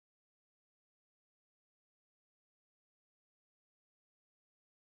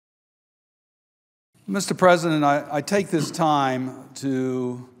Mr. President, I take this time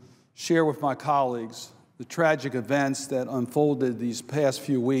to share with my colleagues the tragic events that unfolded these past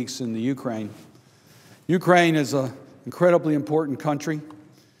few weeks in the Ukraine. Ukraine is an incredibly important country.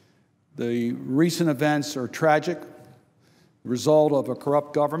 The recent events are tragic, the result of a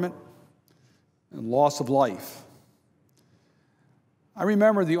corrupt government and loss of life. I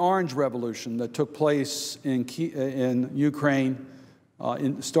remember the Orange Revolution that took place in Ukraine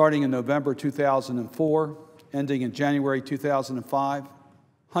starting in November 2004, ending in January 2005.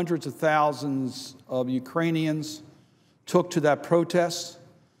 Hundreds of thousands of Ukrainians took to that protest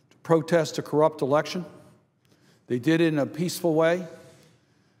to protest a corrupt election. They did it in a peaceful way.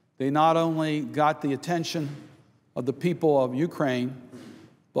 They not only got the attention of the people of Ukraine,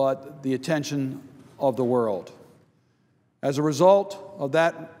 but the attention of the world. As a result of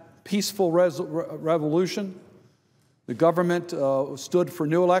that peaceful revolution, the government stood for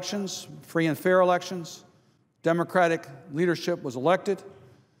new elections, free and fair elections. Democratic leadership was elected,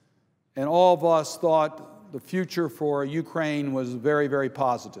 and all of us thought the future for Ukraine was very, very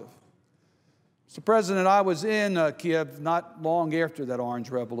positive. Mr. President, I was in Kiev not long after that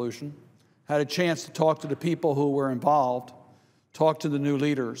Orange Revolution, had a chance to talk to the people who were involved, talk to the new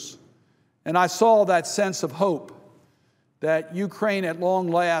leaders, and I saw that sense of hope that Ukraine at long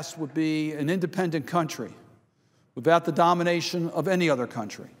last would be an independent country without the domination of any other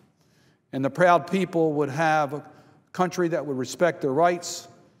country. And the proud people would have a country that would respect their rights,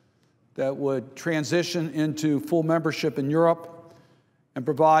 that would transition into full membership in Europe, and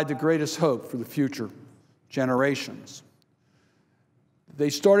provide the greatest hope for the future generations. They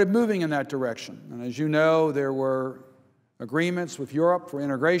started moving in that direction. And as you know, there were agreements with Europe for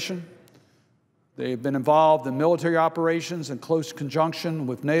integration. They've been involved in military operations in close conjunction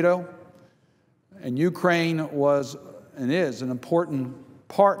with NATO. And Ukraine was and is an important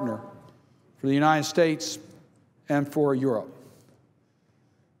partner for the United States and for Europe.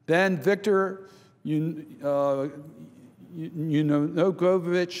 Then Viktor Yanukovych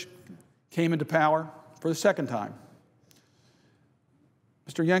came into power for the second time.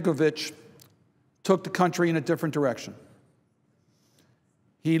 Mr. Yanukovych took the country in a different direction.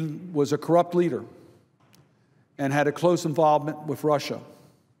 He was a corrupt leader and had a close involvement with Russia.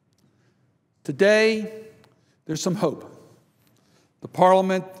 Today, there's some hope. The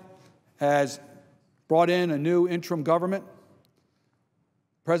Parliament has brought in a new interim government.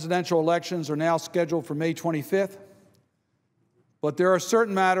 Presidential elections are now scheduled for May 25th, but there are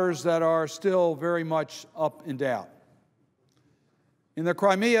certain matters that are still very much up in doubt. In the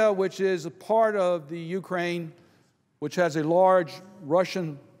Crimea, which is a part of the Ukraine, which has a large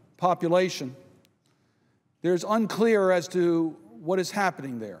Russian population, there's unclear as to what is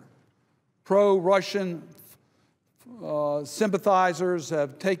happening there. Pro-Russian sympathizers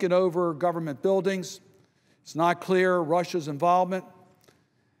have taken over government buildings. It's not clear Russia's involvement.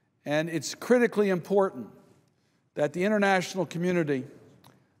 And it's critically important that the international community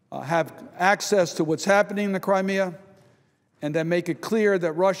have access to what's happening in the Crimea and then make it clear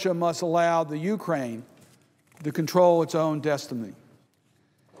that Russia must allow the Ukraine to control its own destiny.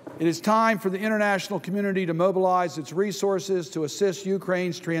 It is time for the international community to mobilize its resources to assist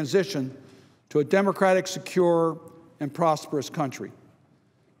Ukraine's transition to a democratic, secure, and prosperous country.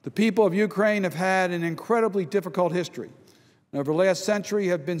 The people of Ukraine have had an incredibly difficult history, and over the last century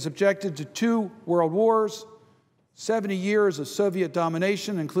have been subjected to 2 world wars, 70 years of Soviet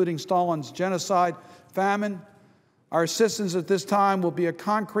domination, including Stalin's genocide, famine. Our assistance at this time will be a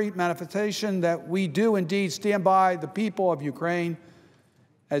concrete manifestation that we do indeed stand by the people of Ukraine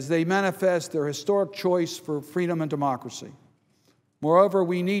as they manifest their historic choice for freedom and democracy. Moreover,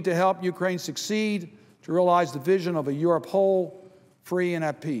 we need to help Ukraine succeed to realize the vision of a Europe whole, free, and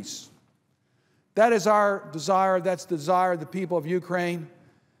at peace. That is our desire. That's the desire of the people of Ukraine.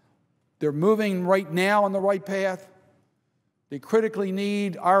 They're moving right now on the right path. They critically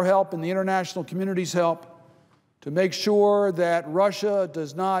need our help and the international community's help to make sure that Russia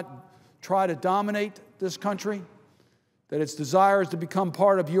does not try to dominate this country, that its desires to become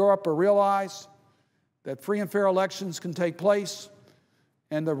part of Europe are realized, that free and fair elections can take place,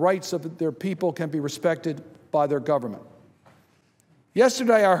 and the rights of their people can be respected by their government.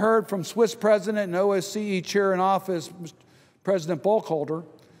 Yesterday, I heard from Swiss President and OSCE Chair in Office, President Burkhalter,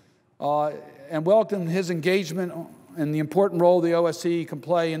 and welcomed his engagement and the important role the OSCE can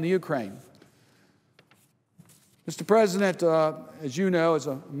play in the Ukraine. Mr. President, as you know, as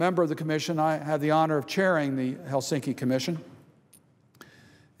a member of the Commission, I have the honor of chairing the Helsinki Commission,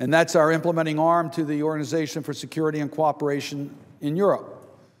 and that's our implementing arm to the Organization for Security and Cooperation in Europe.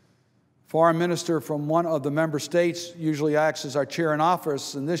 Foreign minister from one of the member states usually acts as our chair in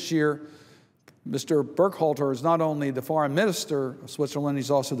office, and this year Mr. Burkhalter is not only the foreign minister of Switzerland,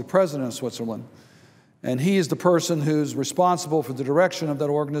 he's also the president of Switzerland. And he is the person who's responsible for the direction of that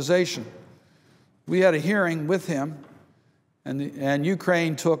organization. We had a hearing with him, and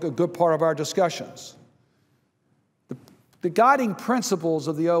Ukraine took a good part of our discussions. The guiding principles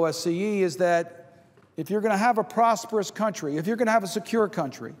of the OSCE is that if you're going to have a prosperous country, if you're going to have a secure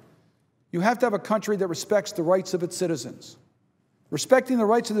country, you have to have a country that respects the rights of its citizens. Respecting the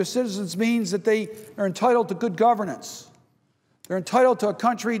rights of their citizens means that they are entitled to good governance. They're entitled to a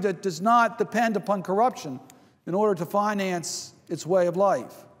country that does not depend upon corruption in order to finance its way of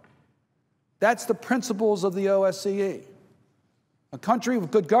life. That's the principles of the OSCE. A country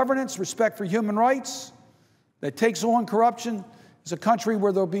with good governance, respect for human rights, that takes on corruption is a country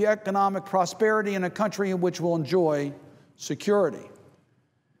where there'll be economic prosperity and a country in which we'll enjoy security.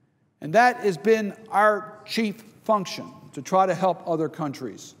 And that has been our chief function, to try to help other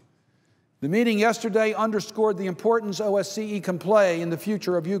countries. The meeting yesterday underscored the importance OSCE can play in the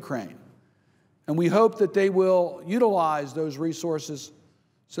future of Ukraine. And we hope that they will utilize those resources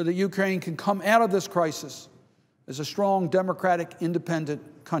so that Ukraine can come out of this crisis as a strong, democratic, independent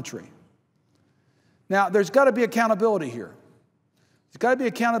country. Now, there's got to be accountability here. There's got to be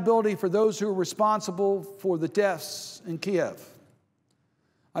accountability for those who are responsible for the deaths in Kiev.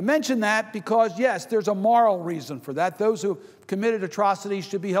 I mention that because, yes, there's a moral reason for that. Those who committed atrocities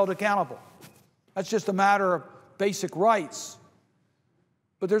should be held accountable. That's just a matter of basic rights.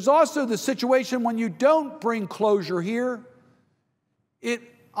 But there's also the situation when you don't bring closure here, it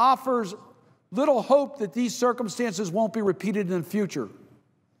offers little hope that these circumstances won't be repeated in the future.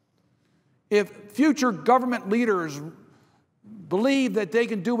 If future government leaders believe that they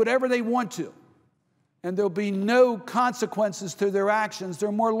can do whatever they want to, and there'll be no consequences to their actions,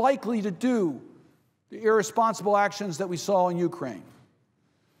 they're more likely to do the irresponsible actions that we saw in Ukraine.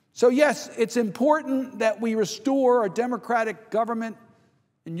 So yes, it's important that we restore a democratic government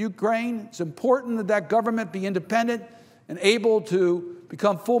in Ukraine. It's important that that government be independent and able to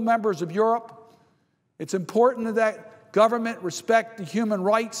become full members of Europe. It's important that that government respect the human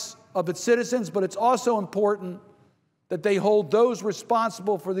rights of its citizens, but it's also important that they hold those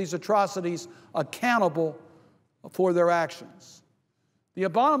responsible for these atrocities accountable for their actions. The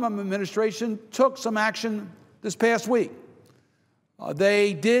Obama administration took some action this past week.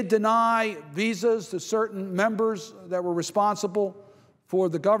 They did deny visas to certain members that were responsible for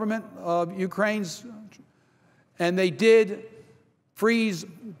the government of Ukraine's, and they did freeze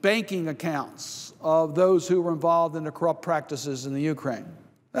banking accounts of those who were involved in the corrupt practices in the Ukraine.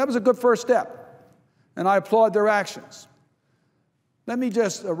 That was a good first step, and I applaud their actions. Let me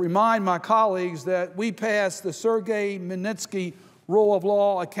just remind my colleagues that we passed the Sergei Magnitsky Rule of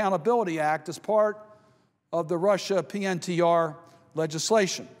Law Accountability Act as part of the Russia PNTR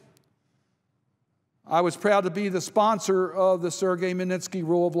legislation. I was proud to be the sponsor of the Sergei Magnitsky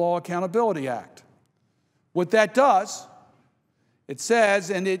Rule of Law Accountability Act. What that does, it says,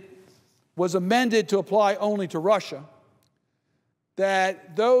 and it was amended to apply only to Russia,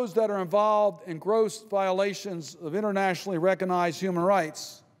 that those that are involved in gross violations of internationally recognized human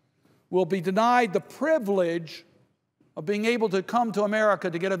rights will be denied the privilege of being able to come to America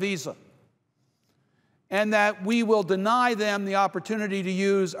to get a visa, and that we will deny them the opportunity to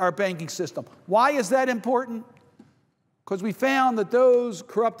use our banking system. Why is that important? Because we found that those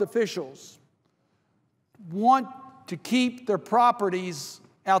corrupt officials want to keep their properties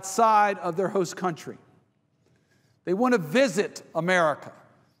outside of their host country. They want to visit America.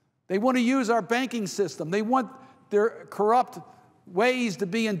 They want to use our banking system. They want their corrupt ways to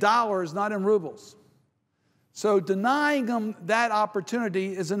be in dollars, not in rubles. So denying them that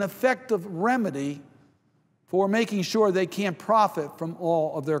opportunity is an effective remedy for making sure they can't profit from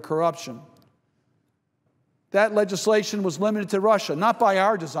all of their corruption. That legislation was limited to Russia, not by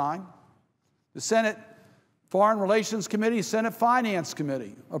our design. The Senate Foreign Relations Committee, Senate Finance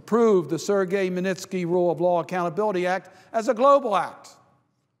Committee approved the Sergei Magnitsky Rule of Law Accountability Act as a global act,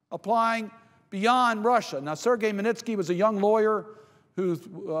 applying beyond Russia. Now, Sergei Magnitsky was a young lawyer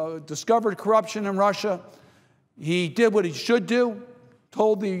who discovered corruption in Russia. He did what he should do,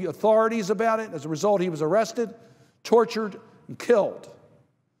 told the authorities about it. As a result, he was arrested, tortured, and killed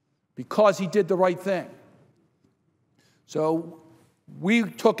because he did the right thing. So we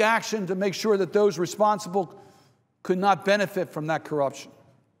took action to make sure that those responsible could not benefit from that corruption.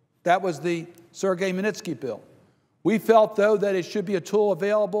 That was the Sergei Magnitsky bill. We felt, though, that it should be a tool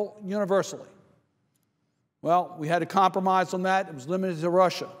available universally. Well, we had to compromise on that. It was limited to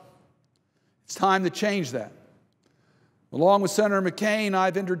Russia. It's time to change that. Along with Senator McCain,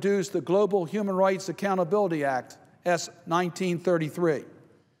 I've introduced the Global Human Rights Accountability Act, S. 1933.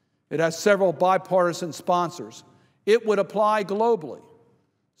 It has several bipartisan sponsors. It would apply globally.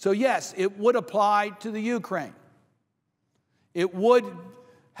 So yes, it would apply to the Ukraine. It would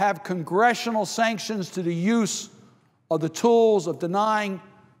have congressional sanctions to the use of the tools of denying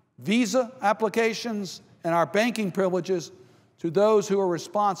visa applications and our banking privileges to those who are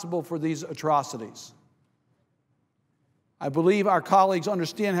responsible for these atrocities. I believe our colleagues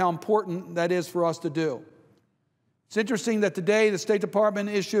understand how important that is for us to do. It's interesting that today the State Department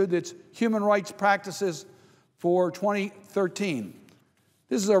issued its human rights practices for 2013.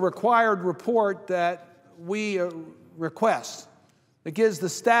 This is a required report that we request that gives the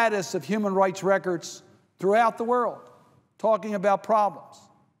status of human rights records throughout the world, talking about problems.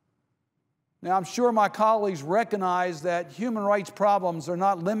 Now, I'm sure my colleagues recognize that human rights problems are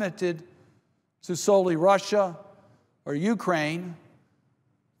not limited to solely Russia or Ukraine,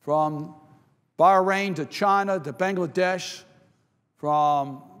 from Bahrain to China to Bangladesh,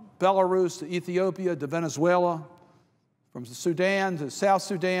 from Belarus to Ethiopia to Venezuela, from Sudan to South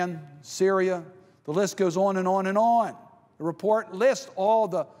Sudan, Syria. The list goes on and on and on. The report lists all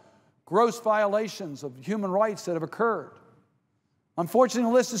the gross violations of human rights that have occurred. Unfortunately,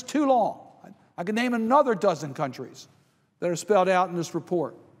 the list is too long. I can name another dozen countries that are spelled out in this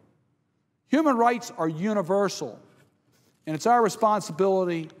report. Human rights are universal, and it's our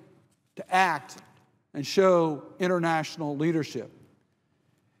responsibility to act and show international leadership.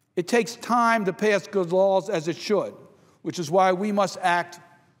 It takes time to pass good laws, as it should, which is why we must act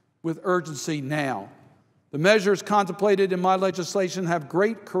with urgency now. The measures contemplated in my legislation have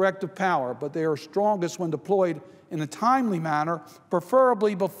great corrective power, but they are strongest when deployed in a timely manner,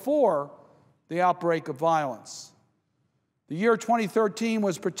 preferably before the outbreak of violence. The year 2013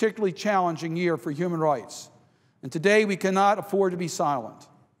 was a particularly challenging year for human rights, and today we cannot afford to be silent.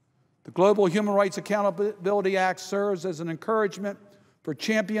 The Global Human Rights Accountability Act serves as an encouragement for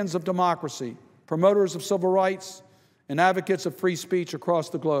champions of democracy, promoters of civil rights, and advocates of free speech across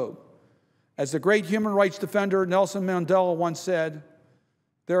the globe. As the great human rights defender Nelson Mandela once said,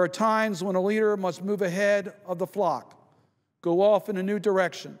 "There are times when a leader must move ahead of the flock, go off in a new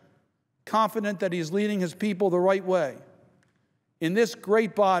direction, confident that he is leading his people the right way." In this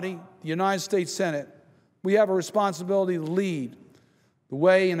great body, the United States Senate, we have a responsibility to lead the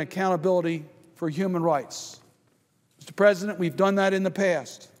way in accountability for human rights. Mr. President, we've done that in the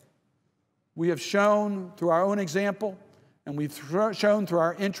past. We have shown through our own example, and we've shown through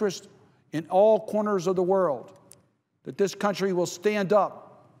our interest in all corners of the world, that this country will stand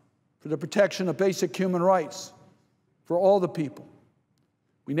up for the protection of basic human rights for all the people.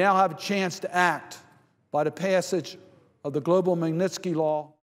 We now have a chance to act by the passage of the global Magnitsky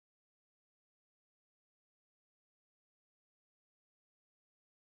law.